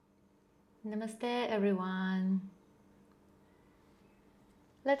Namaste everyone.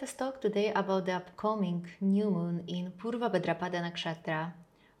 Let us talk today about the upcoming new moon in Purva Bhadrapada Nakshatra,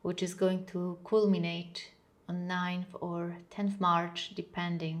 which is going to culminate on 9th or 10th March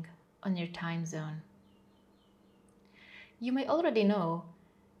depending on your time zone. You may already know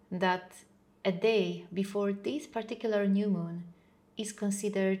that a day before this particular new moon is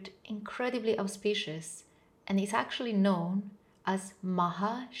considered incredibly auspicious and is actually known as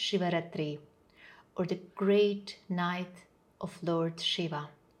Maha Shivaratri, or the Great Night of Lord Shiva.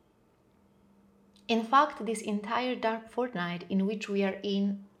 In fact, this entire dark fortnight in which we are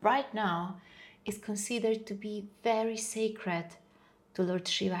in right now is considered to be very sacred to Lord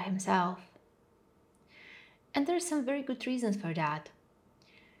Shiva himself. And there are some very good reasons for that.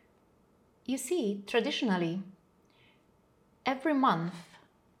 You see, traditionally, every month,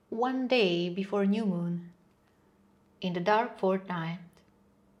 one day before new moon, in the dark fortnight,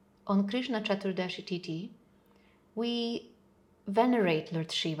 on Krishna Chaturdashi Tithi, we venerate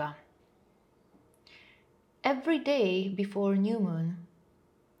Lord Shiva. Every day before new moon,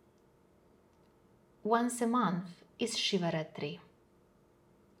 once a month, is Shivaratri,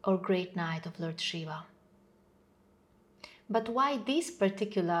 or Great Night of Lord Shiva. But why this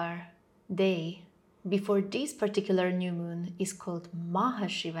particular day before this particular new moon is called Maha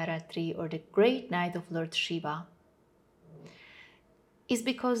Shivaratri, or the Great Night of Lord Shiva, is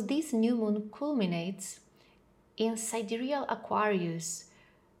because this new moon culminates in sidereal Aquarius,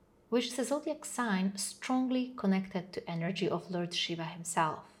 which is a zodiac sign strongly connected to energy of Lord Shiva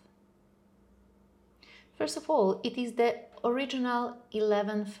himself. First of all, it is the original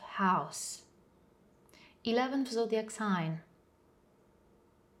 11th house, 11th zodiac sign,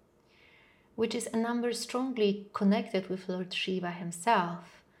 which is a number strongly connected with Lord Shiva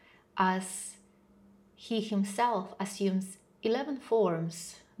himself, as he himself assumes 11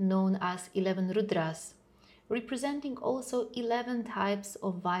 forms known as 11 Rudras, representing also 11 types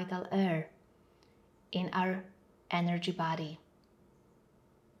of vital air in our energy body.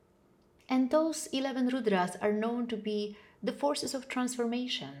 And those 11 Rudras are known to be the forces of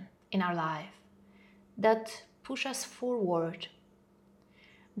transformation in our life that push us forward,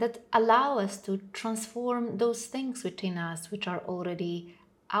 that allow us to transform those things within us which are already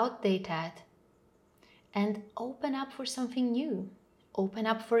outdated and open up for something new, open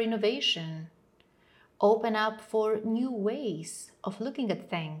up for innovation, open up for new ways of looking at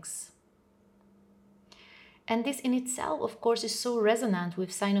things. And this in itself, of course, is so resonant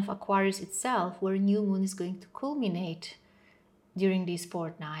with sign of Aquarius itself, where new moon is going to culminate during this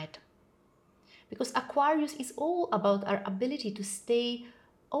fortnight. Because Aquarius is all about our ability to stay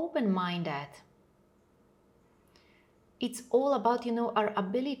open-minded. It's all about, our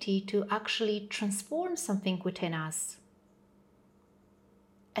ability to actually transform something within us,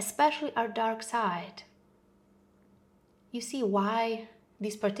 especially our dark side. You see why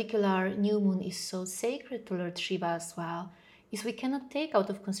this particular new moon is so sacred to Lord Shiva as well, is we cannot take out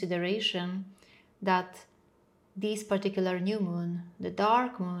of consideration that this particular new moon, the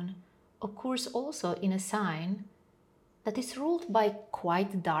dark moon, occurs also in a sign that is ruled by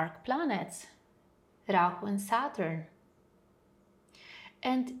quite dark planets, Rahu and Saturn.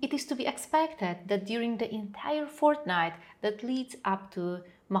 And it is to be expected that during the entire fortnight that leads up to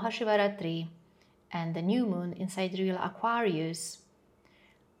Mahashivaratri and the new moon in sidereal Aquarius,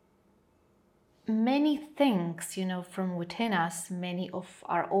 many things, from within us, many of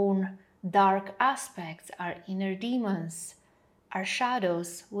our own dark aspects, our inner demons, our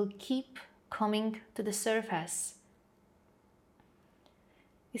shadows will keep coming to the surface.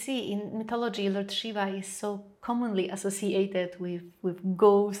 You see, in mythology, Lord Shiva is so commonly associated with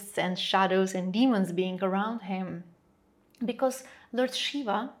ghosts and shadows and demons being around him, because Lord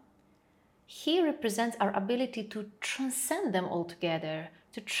Shiva, he represents our ability to transcend them altogether,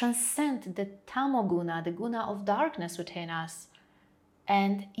 to transcend the tamoguna, the guna of darkness within us,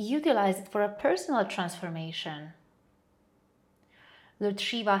 and utilize it for a personal transformation. Lord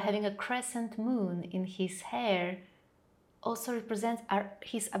Shiva, having a crescent moon in his hair, also represents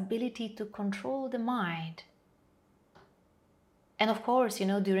his ability to control the mind. And of course,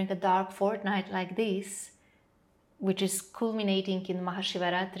 during a dark fortnight like this, which is culminating in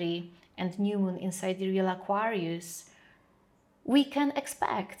Mahashivaratri and new moon in sidereal Aquarius, we can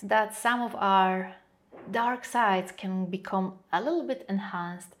expect that some of our dark sides can become a little bit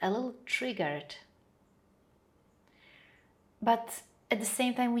enhanced, a little triggered. But at the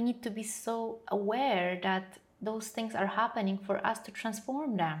same time, we need to be so aware that those things are happening for us to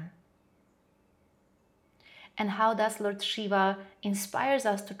transform them. And how does Lord Shiva inspires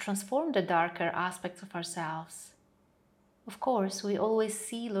us to transform the darker aspects of ourselves? Of course, we always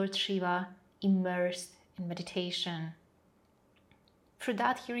see Lord Shiva immersed in meditation. Through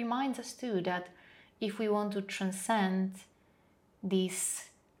that, he reminds us too that if we want to transcend this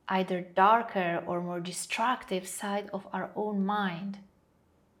either darker or more destructive side of our own mind,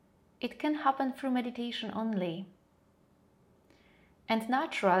 it can happen through meditation only. And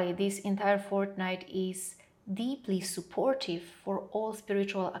naturally, this entire fortnight is deeply supportive for all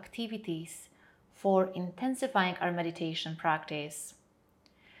spiritual activities, for intensifying our meditation practice.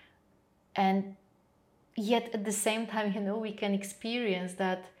 And yet at the same time, we can experience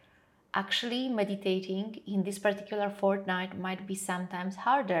that actually meditating in this particular fortnight might be sometimes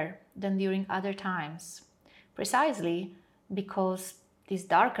harder than during other times, precisely because this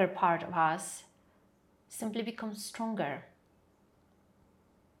darker part of us simply becomes stronger.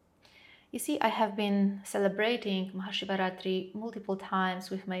 You see, I have been celebrating Mahashivaratri multiple times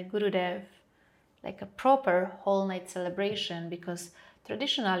with my Gurudev, like a proper whole night celebration, because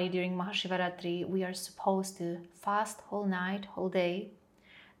traditionally during Mahashivaratri we are supposed to fast whole night, whole day,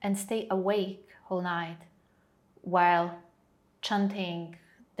 and stay awake whole night while chanting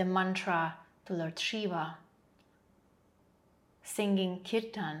the mantra to Lord Shiva, singing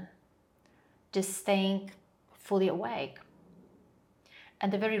kirtan, just staying fully awake.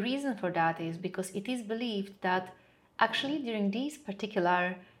 And the very reason for that is because it is believed that actually during this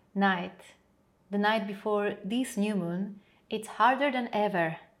particular night, the night before this new moon, it's harder than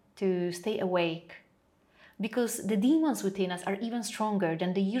ever to stay awake because the demons within us are even stronger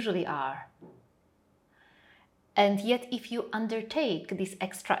than they usually are. And yet, if you undertake this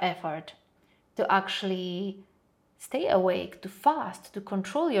extra effort to actually stay awake, to fast, to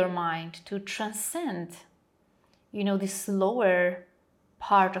control your mind, to transcend, this lower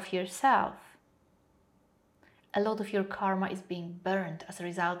part of yourself, a lot of your karma is being burned as a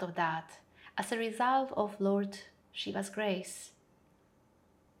result of that, as a result of Lord Shiva's grace.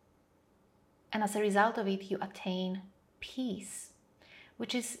 And as a result of it, you attain peace,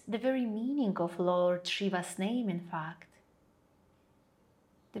 which is the very meaning of Lord Shiva's name, in fact.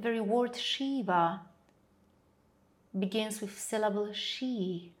 The very word Shiva begins with syllable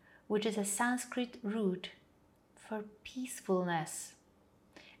Shi, which is a Sanskrit root for peacefulness.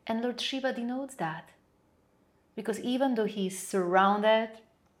 And Lord Shiva denotes that, because even though he is surrounded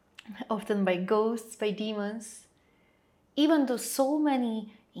often by ghosts, by demons, even though so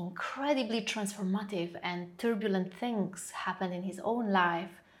many incredibly transformative and turbulent things happen in his own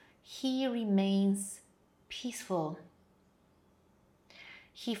life, he remains peaceful.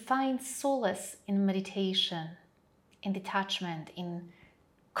 He finds solace in meditation, in detachment, in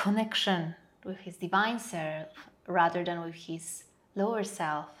connection with his divine self rather than with his lower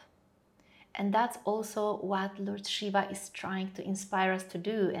self. And that's also what Lord Shiva is trying to inspire us to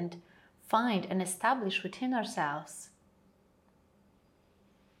do and find and establish within ourselves.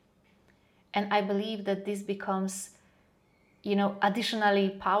 And I believe that this becomes, additionally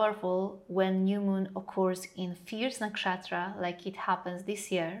powerful when new moon occurs in fierce nakshatra, like it happens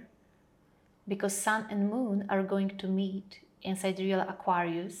this year, because sun and moon are going to meet in sidereal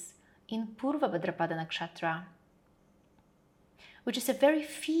Aquarius in Purva Bhadrapada Nakshatra, which is a very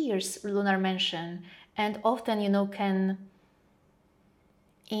fierce lunar mention and often, can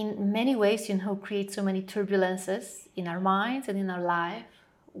in many ways, create so many turbulences in our minds and in our life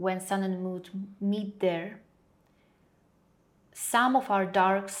when sun and moon meet there. Some of our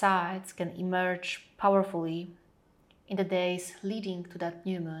dark sides can emerge powerfully in the days leading to that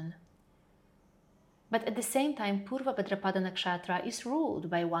new moon. But at the same time, Purva Bhadrapada Nakshatra is ruled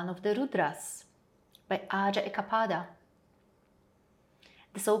by one of the Rudras, by Aja Ekapada,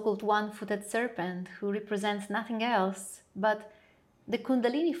 the so-called one-footed serpent who represents nothing else but the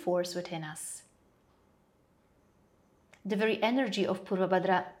Kundalini force within us. The very energy of Purva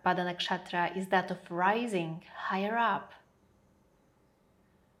Bhadrapada Nakshatra is that of rising higher up,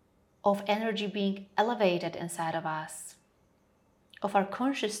 of energy being elevated inside of us, of our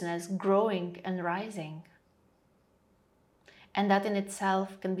consciousness growing and rising. And that in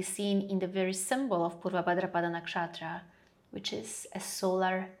itself can be seen in the very symbol of Purva Bhadrapada Nakshatra, which is a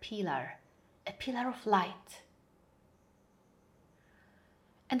solar pillar, a pillar of light.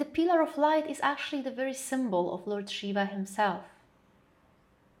 And the pillar of light is actually the very symbol of Lord Shiva himself.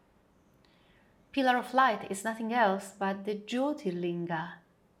 Pillar of light is nothing else but the Jyotirlinga,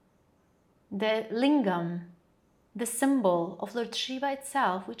 the lingam, the symbol of Lord Shiva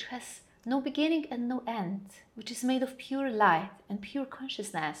itself, which has no beginning and no end, which is made of pure light and pure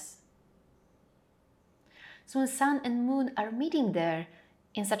consciousness. So when sun and moon are meeting there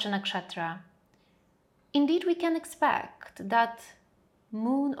in such a nakshatra, indeed we can expect that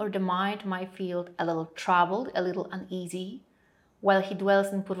Moon or the mind might feel a little troubled, a little uneasy, while he dwells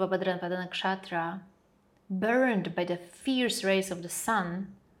in Purva Bhadrapada Nakshatra, burned by the fierce rays of the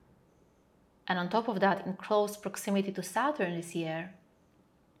sun, and on top of that in close proximity to Saturn this year.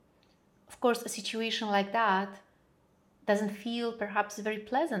 Of course, a situation like that doesn't feel perhaps very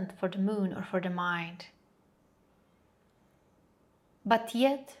pleasant for the moon or for the mind. But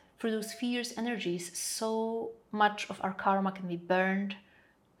yet, through those fierce energies, so much of our karma can be burned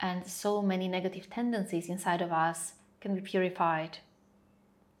and so many negative tendencies inside of us can be purified.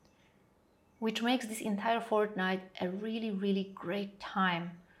 Which makes this entire fortnight a really, really great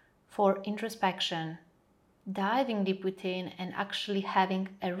time for introspection, diving deep within and actually having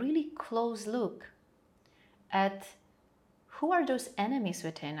a really close look at who are those enemies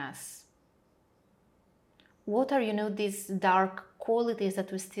within us. What are, these dark qualities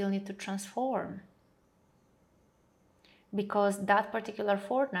that we still need to transform? Because that particular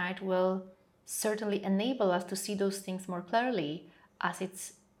fortnight will certainly enable us to see those things more clearly, as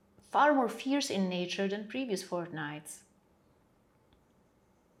it's far more fierce in nature than previous fortnights.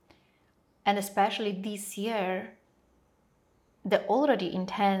 And especially this year, the already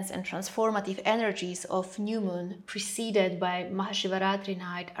intense and transformative energies of new moon preceded by Mahashivaratri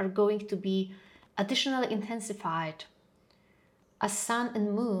night are going to be additionally intensified. As sun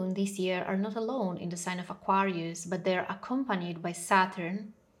and moon this year are not alone in the sign of Aquarius, but they are accompanied by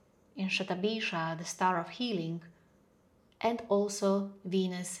Saturn in Shatabisha, the star of healing, and also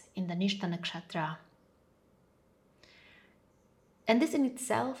Venus in the Nishta Nakshatra. And this in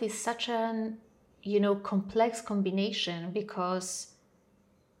itself is such an, complex combination because,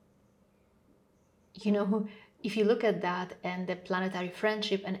 if you look at that and the planetary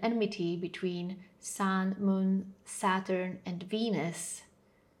friendship and enmity between Sun, Moon, Saturn, and Venus,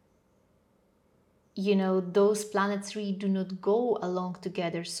 those planets really do not go along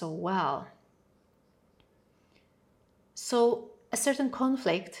together so well. So a certain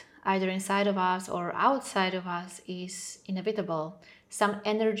conflict, either inside of us or outside of us, is inevitable. Some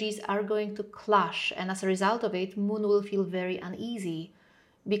energies are going to clash, and as a result of it, Moon will feel very uneasy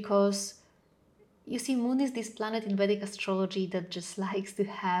because you see, Moon is this planet in Vedic astrology that just likes to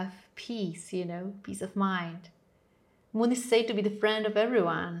have peace, peace of mind. Moon is said to be the friend of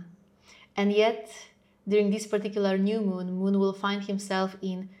everyone. And yet, during this particular new moon, Moon will find himself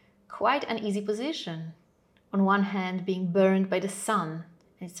in quite an easy position. On one hand, being burned by the sun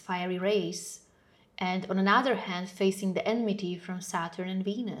and its fiery rays, and on another hand, facing the enmity from Saturn and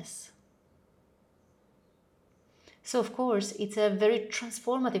Venus. So of course, it's a very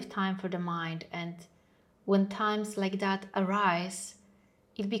transformative time for the mind, and when times like that arise,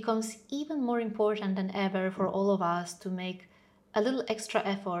 it becomes even more important than ever for all of us to make a little extra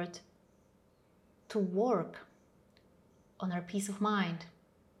effort to work on our peace of mind,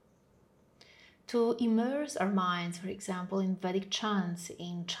 to immerse our minds, for example, in Vedic chants,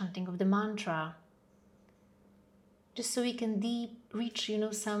 in chanting of the mantra, just so we can reach,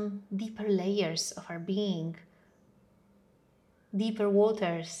 some deeper layers of our being, deeper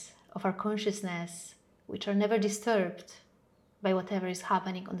waters of our consciousness, which are never disturbed by whatever is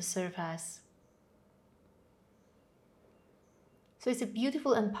happening on the surface. So it's a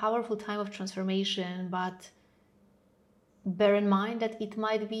beautiful and powerful time of transformation, but bear in mind that it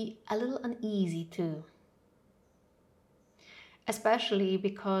might be a little uneasy too. Especially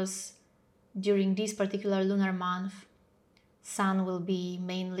because during this particular lunar month, Sun will be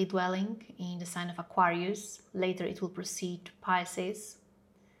mainly dwelling in the sign of Aquarius. Later it will proceed to Pisces.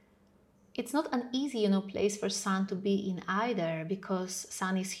 It's not an easy, place for Sun to be in either, because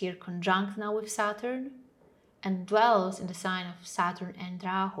Sun is here conjunct now with Saturn and dwells in the sign of Saturn and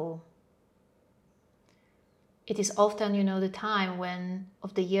Rahu. It is often, the time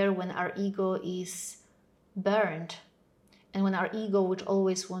of the year when our ego is burned, and when our ego, which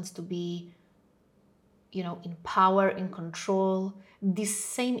always wants to be in power, in control, this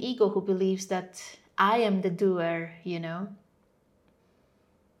same ego who believes that I am the doer,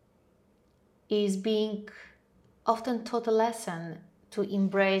 is being often taught a lesson to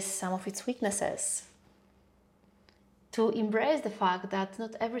embrace some of its weaknesses, to embrace the fact that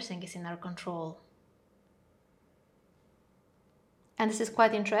not everything is in our control. And this is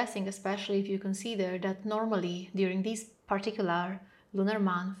quite interesting, especially if you consider that normally during this particular lunar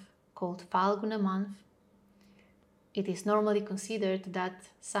month called Falguna month, it is normally considered that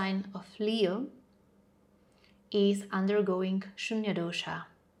sign of Leo is undergoing Shunya dosha,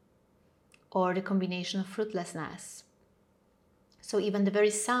 or the combination of fruitlessness. So even the very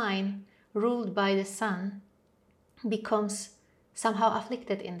sign ruled by the sun becomes somehow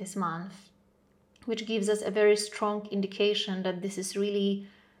afflicted in this month. which gives us a very strong indication that this is really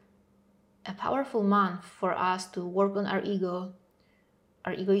a powerful month for us to work on our ego,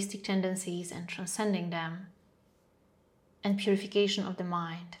 our egoistic tendencies, and transcending them, and purification of the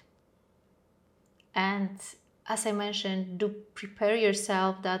mind. And as I mentioned, do prepare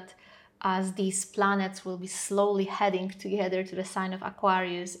yourself that as these planets will be slowly heading together to the sign of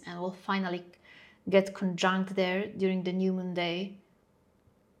Aquarius and will finally get conjunct there during the new moon day,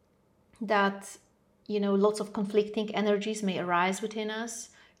 that, lots of conflicting energies may arise within us.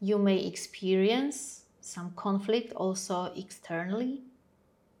 You may experience some conflict also externally.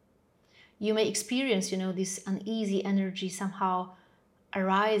 You may experience, this uneasy energy somehow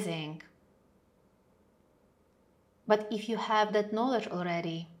arising. But if you have that knowledge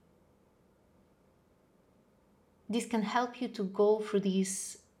already, this can help you to go through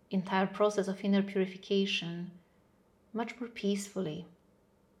this entire process of inner purification much more peacefully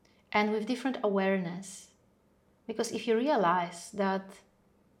and with different awareness. Because if you realize that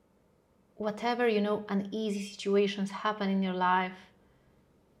whatever, uneasy situations happen in your life,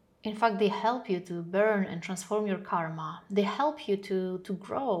 in fact, they help you to burn and transform your karma. They help you to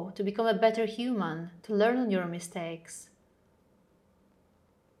grow, to become a better human, to learn on your mistakes.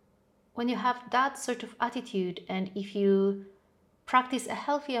 When you have that sort of attitude, and if you practice a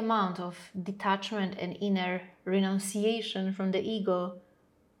healthy amount of detachment and inner renunciation from the ego,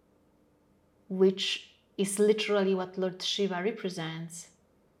 which is literally what Lord Shiva represents,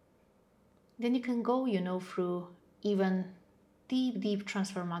 then you can go, through even deep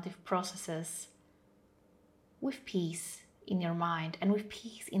transformative processes with peace in your mind and with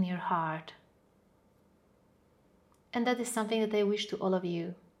peace in your heart. And that is something that I wish to all of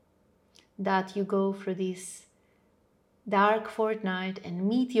you, that you go through this dark fortnight and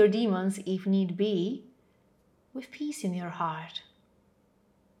meet your demons if need be, with peace in your heart.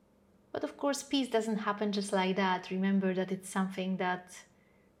 But of course, peace doesn't happen just like that. Remember that it's something that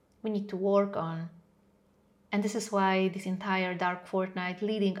we need to work on. And this is why this entire dark fortnight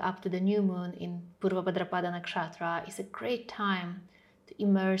leading up to the new moon in Purva Bhadrapada Nakshatra is a great time to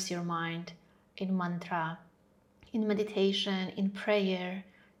immerse your mind in mantra, in meditation, in prayer,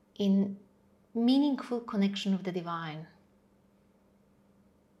 in meaningful connection with the divine.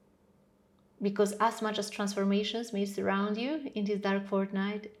 Because as much as transformations may surround you in this dark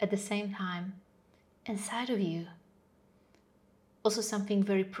fortnight, at the same time, inside of you, also something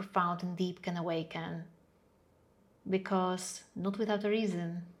very profound and deep can awaken. Because, not without a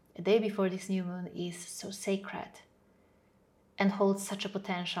reason, a day before this new moon is so sacred and holds such a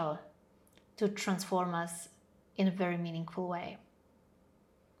potential to transform us in a very meaningful way.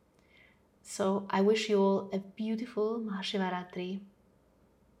 So I wish you all a beautiful Mahashivaratri,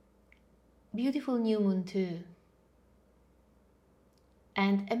 beautiful new moon too,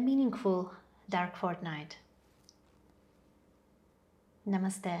 and a meaningful dark fortnight.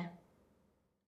 Namaste.